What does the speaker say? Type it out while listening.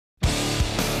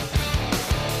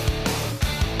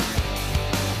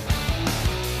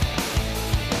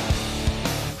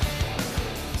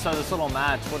So this little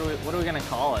match, what are we gonna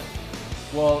call it?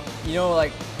 Well, you know,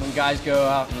 like when guys go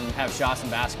out and have shots in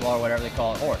basketball or whatever they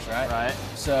call it, horse, right? Right.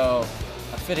 So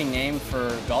a fitting name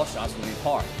for golf shots would be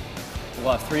par.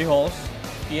 We'll have 3 holes,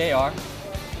 P.A.R.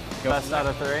 Best out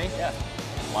of 3? Yeah.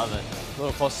 Love it. A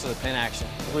little closer to the pin action.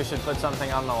 We should put something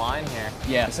on the line here.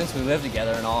 Yeah, since we live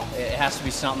together and all, it has to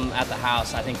be something at the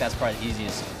house. I think that's probably the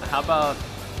easiest. How about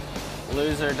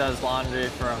loser does laundry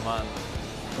for a month?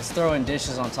 Let's throw in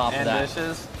dishes on top of that. And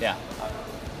dishes? Yeah.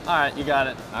 All right, you got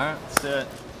it. All right. Let's do it.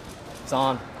 It's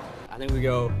on. I think we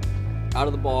go out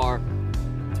of the bar,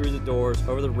 through the doors,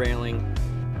 over the railing.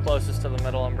 Closest to the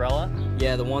middle umbrella?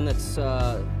 Yeah, the one that's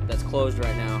closed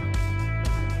right now.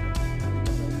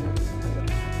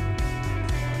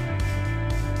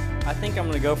 I think I'm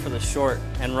gonna go for the short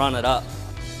and run it up.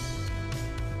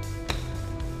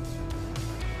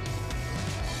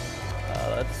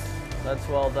 That's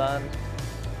well done.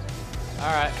 All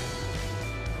right.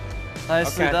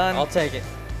 Nicely done. I'll take it.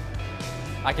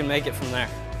 I can make it from there.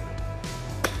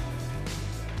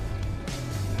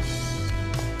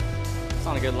 It's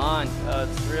on a good line. Oh,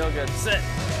 it's real good. Sit.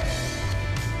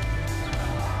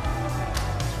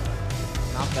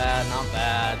 Not bad, not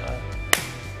bad.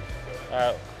 All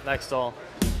right, next hole.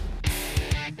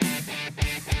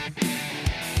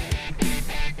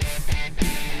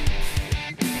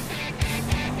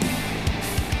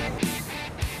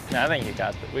 Yeah, I think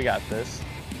we got this.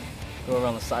 Go over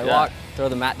on the sidewalk, throw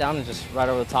the mat down and just right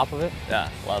over the top of it. Yeah,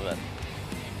 love it.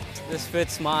 This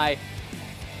fits my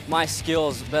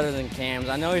skills better than Cam's.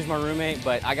 I know he's my roommate,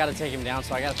 but I gotta take him down,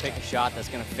 so I gotta pick a shot that's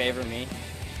gonna favor me.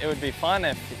 It would be fun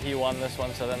if he won this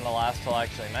one, so then the last hole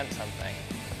actually meant something.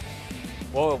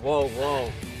 Whoa, whoa, whoa,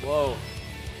 whoa.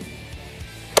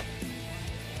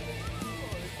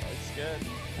 Looks good.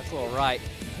 That's a little right.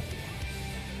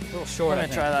 A little short, I'm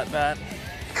gonna try that bat.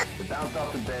 It bounced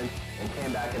off the bench and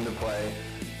came back into play.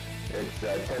 It's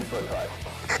a 10-foot putt.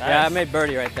 Nice. Yeah, I made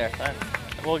birdie right there.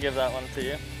 We'll give that one to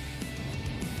you.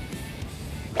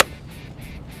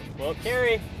 Well,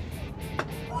 carry.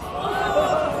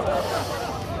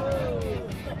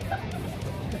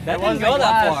 That didn't go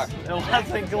that far. It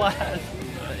wasn't glass.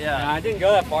 Yeah. No, I didn't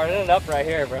go that far. It ended up right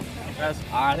here, bro. All right,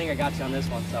 I think I got you on this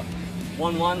one. So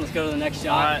 1-1, let's go to the next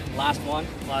shot. All right. Last one.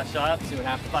 Last shot. See what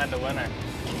happens. Find a winner.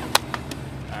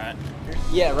 All right.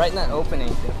 Yeah, right in that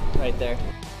opening, right there.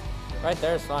 Right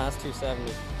there is fine, that's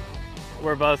 270.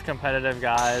 We're both competitive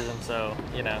guys, and so,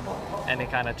 you know, any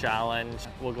kind of challenge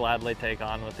we'll gladly take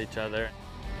on with each other.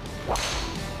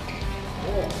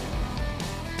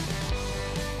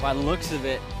 By the looks of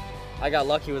it, I got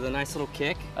lucky with a nice little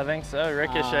kick. I think so,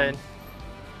 ricocheted.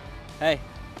 Hey,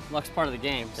 luck's part of the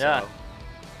game, so. Yeah.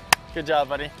 Good job,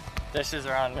 buddy. Dishes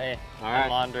are on me. All right. And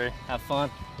laundry. Have fun.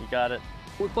 You got it.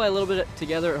 We play a little bit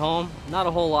together at home. Not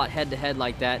a whole lot head-to-head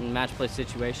like that in match play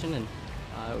situation, and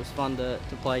it was fun to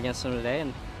play against them today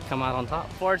and come out on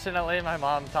top. Fortunately, my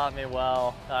mom taught me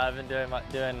well. I've been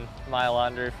doing my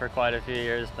laundry for quite a few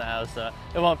years now, so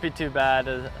it won't be too bad,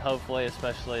 hopefully,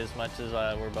 especially as much as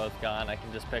we're both gone. I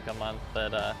can just pick a month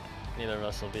that neither of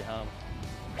us will be home.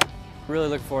 Really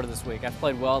looking forward to this week. I've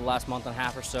played well the last month and a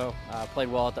half or so. Played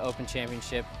well at the Open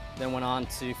Championship, then went on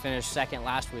to finish second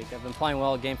last week. I've been playing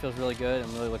well, the game feels really good.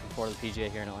 I'm really looking forward to the PGA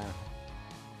here in Atlanta.